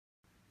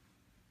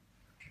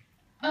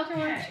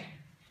Okay.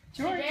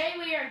 George. Today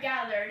we are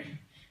gathered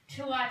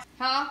to watch.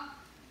 Huh?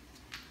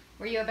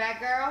 Were you a bad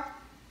girl?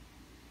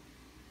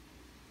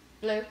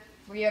 Blue,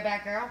 were you a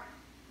bad girl?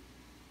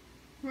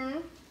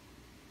 Look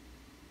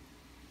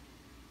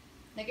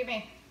at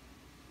me.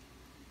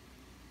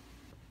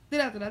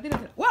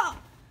 Tírate. Whoa!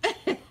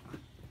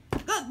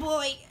 Good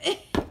boy!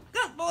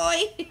 Good boy!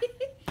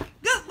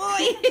 Good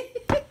boy!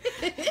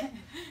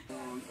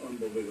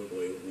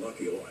 Unbelievably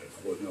lucky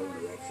life with no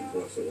interruptions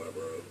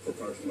whatsoever.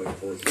 Approximately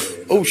 4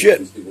 days. Oh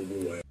shit!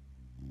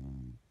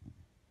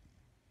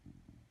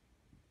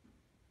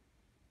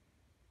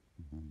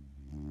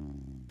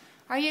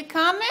 Are you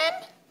coming?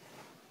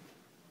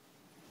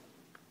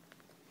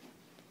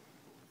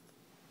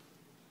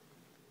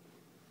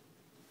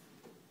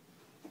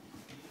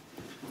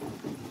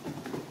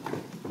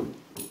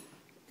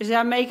 Does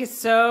that make it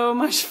so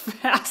much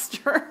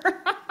faster?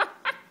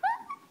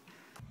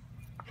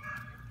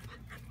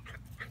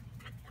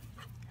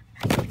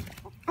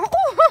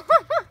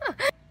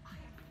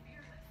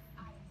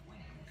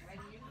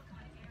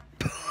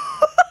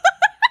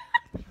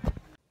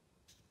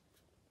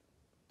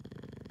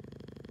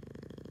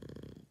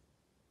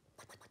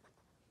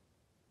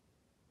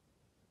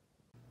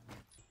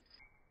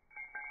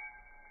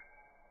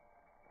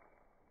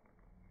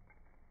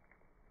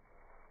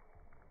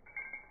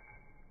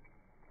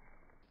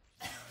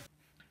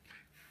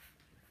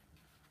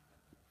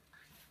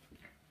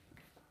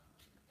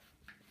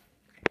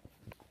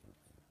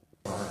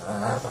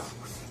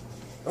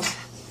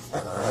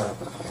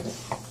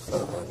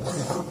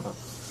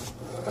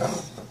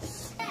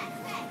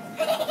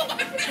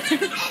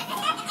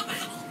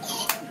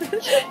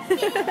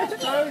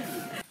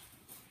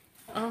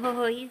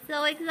 Oh, he's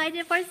so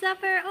excited for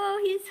supper.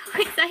 Oh, he's so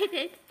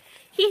excited.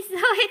 He's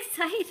so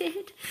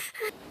excited.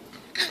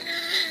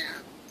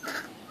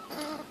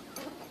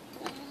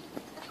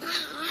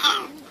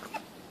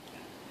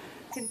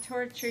 Can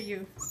torture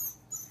you.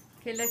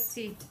 Okay, let's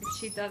see if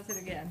she does it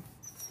again.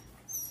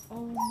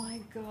 Oh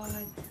my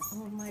god.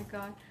 Oh my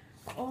god.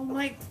 Oh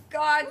my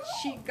god,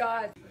 she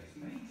got.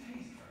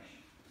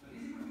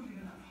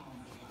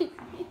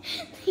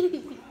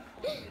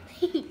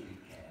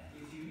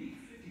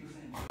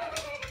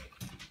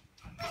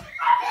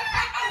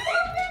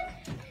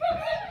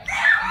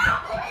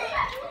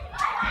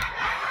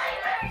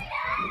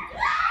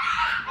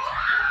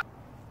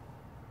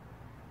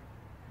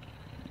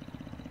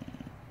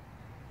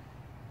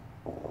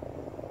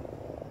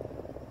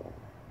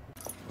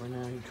 Right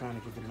now he's trying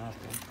to get the mouth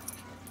done.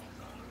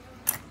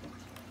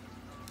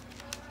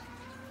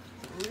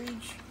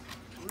 Reach.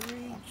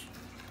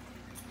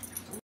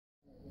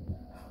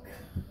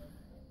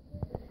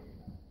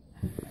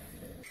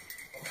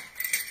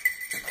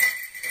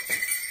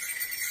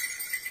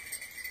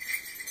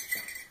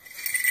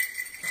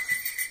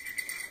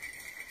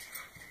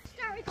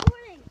 Start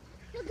recording.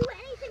 He'll do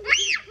anything to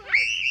be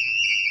right.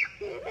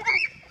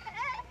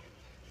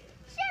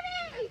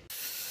 Shimmy!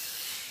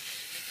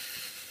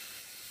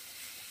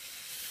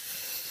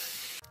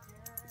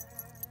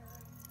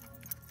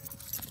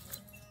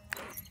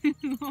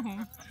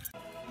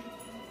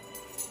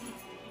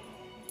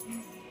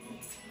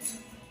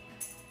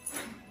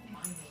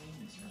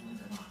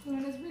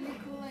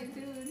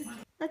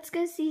 Let's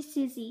go see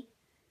Susie.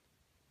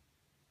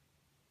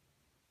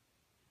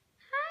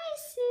 Hi,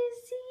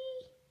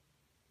 Susie.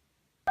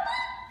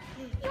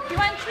 You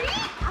want a treat?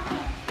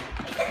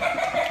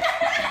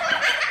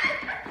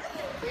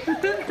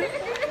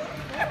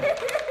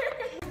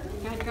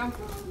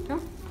 Go.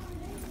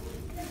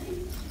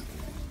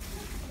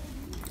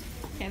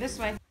 Okay, this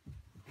way.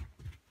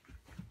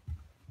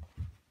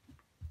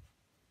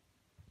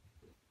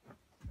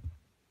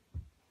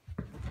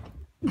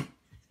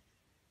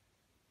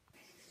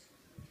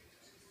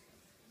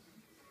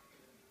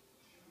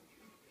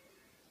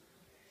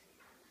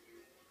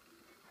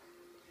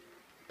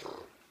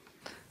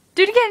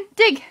 Do it again.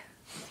 Dig.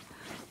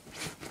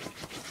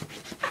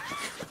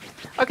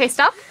 Okay,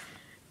 stop.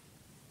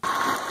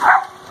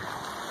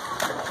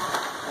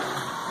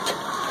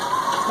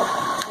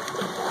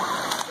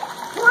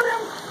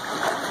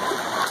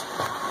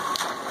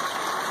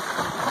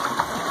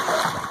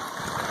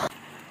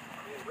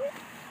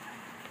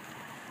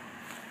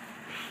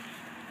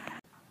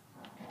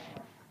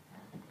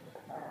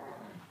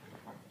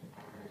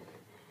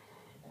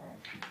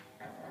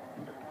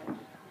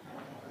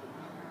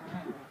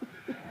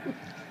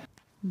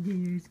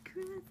 There's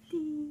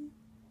Krusty.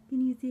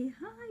 Can you say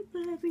hi for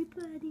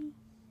everybody?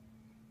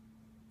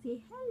 Say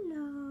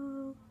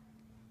hello.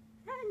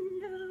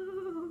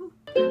 Hello.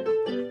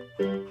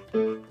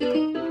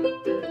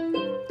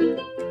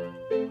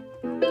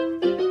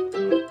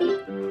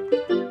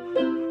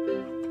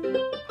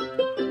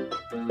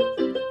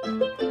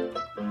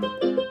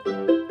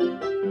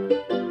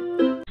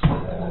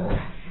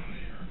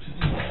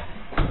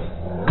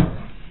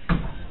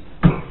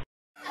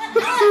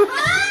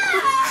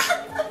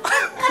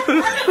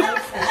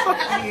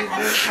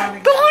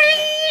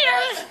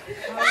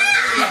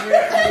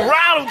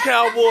 Ride him,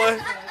 cowboy!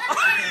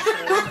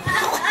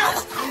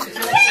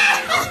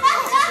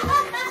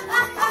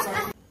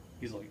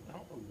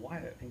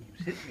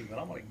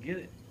 I'm gonna get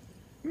it.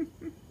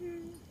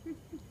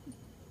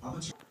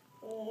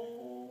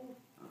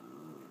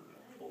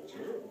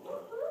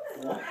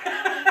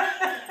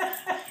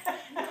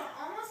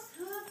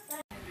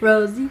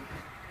 Rosie.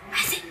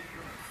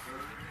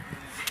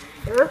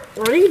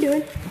 What are you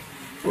doing?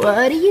 What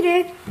are you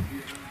doing?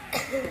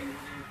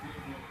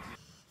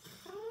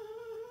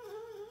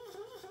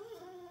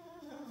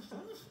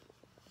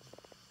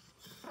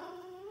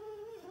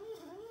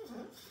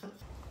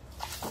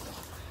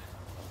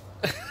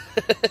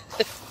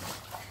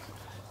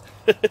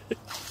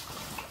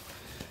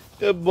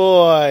 Good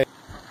boy.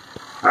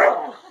 Time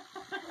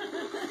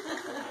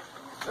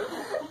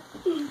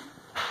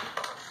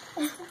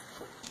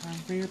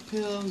for your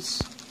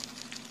pills.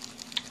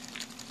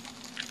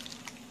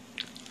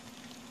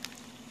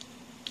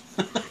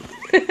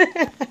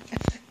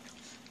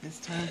 It's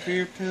time for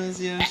your pills,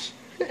 Yosh.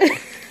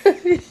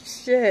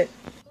 Shit.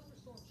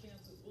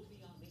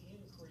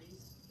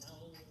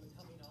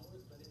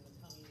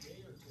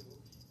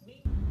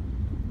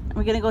 Are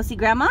we gonna go see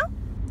Grandma?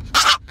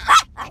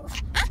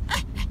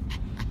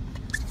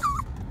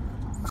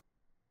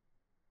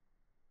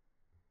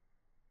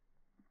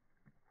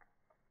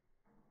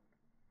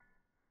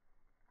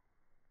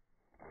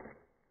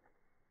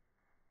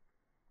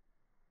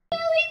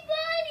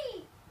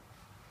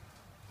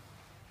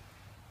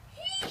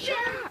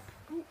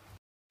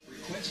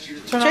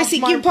 Tracy,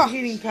 give Paul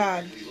heating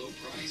pad.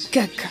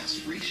 Good girl.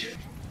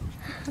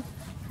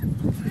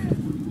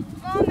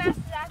 Mom, that's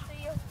after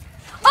you.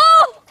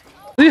 Oh!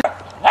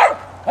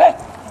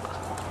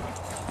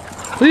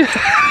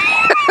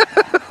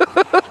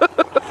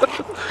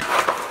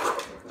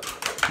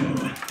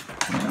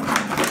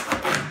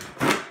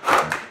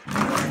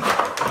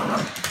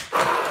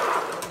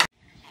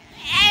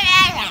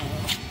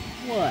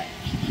 What?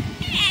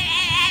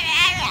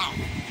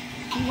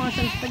 You want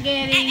some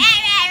spaghetti?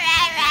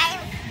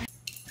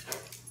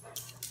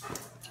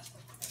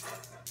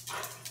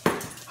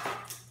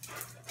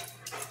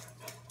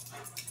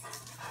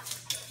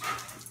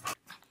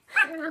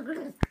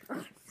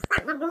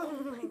 Oh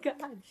my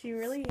god, she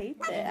really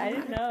hates it. I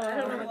didn't know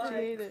how much she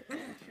hated it.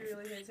 She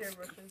really hates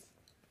hairbrushes.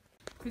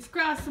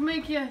 Crisscross will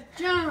make you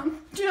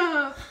jump,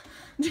 jump.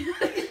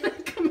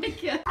 Can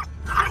make you.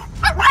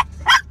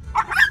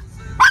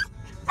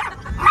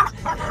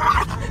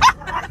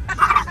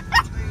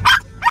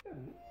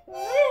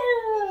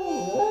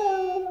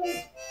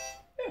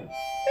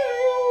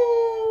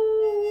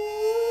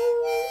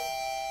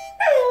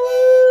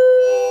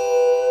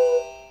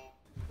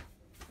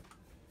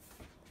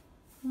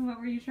 What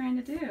were you trying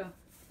to do?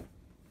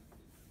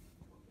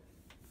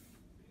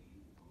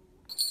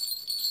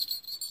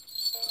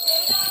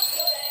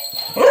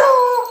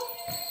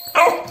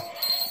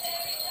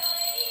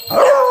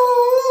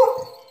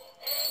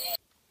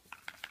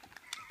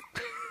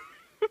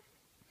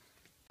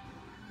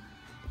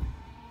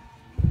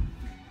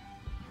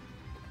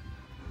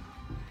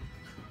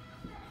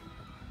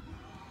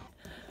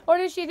 Or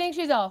does she think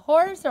she's a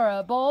horse or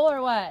a bull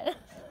or what?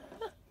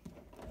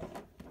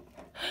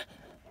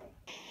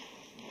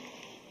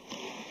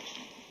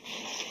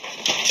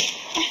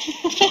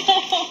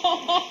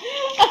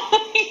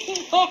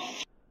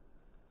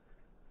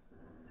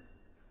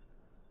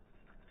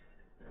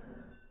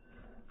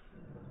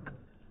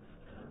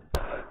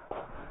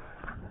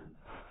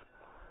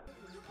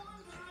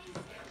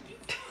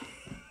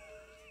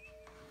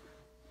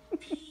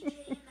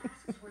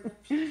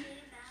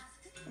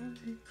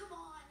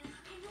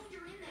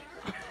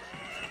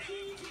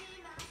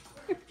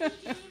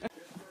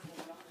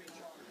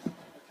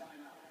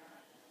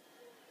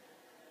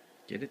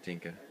 Get it,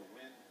 Tinka.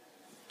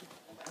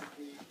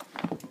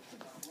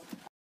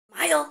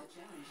 Smile.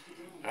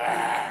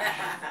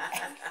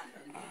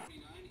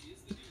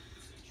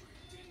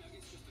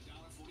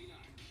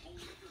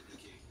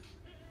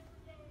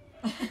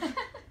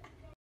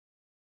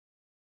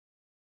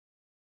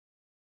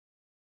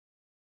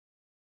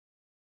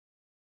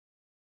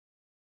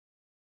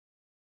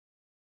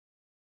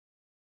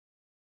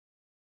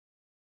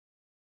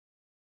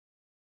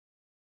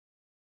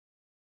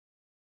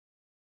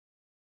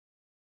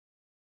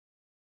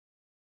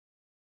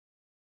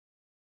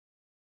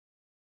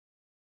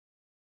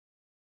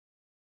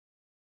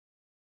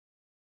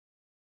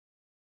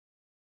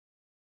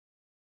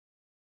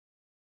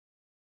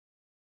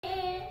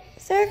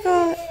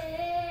 Circle.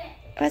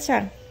 What's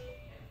wrong?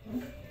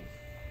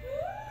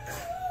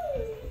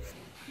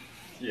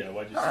 Yeah,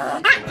 why'd you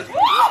say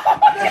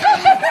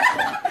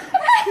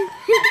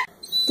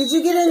Did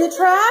you get in the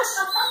trash?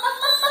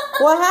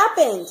 What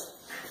happened?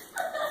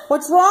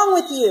 What's wrong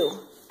with you?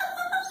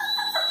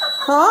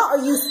 Huh?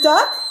 Are you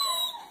stuck?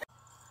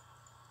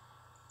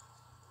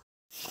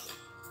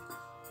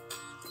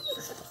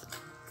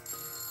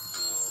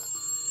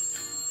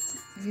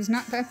 He's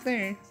not back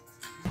there.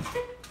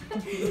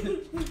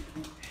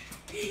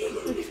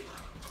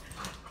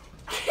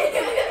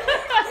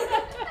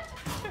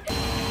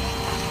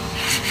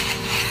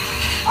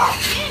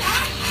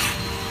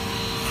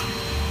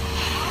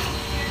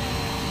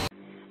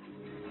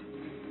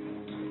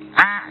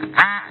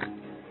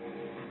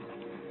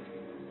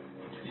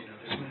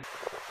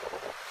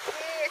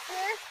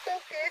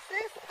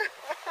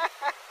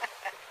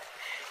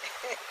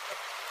 it.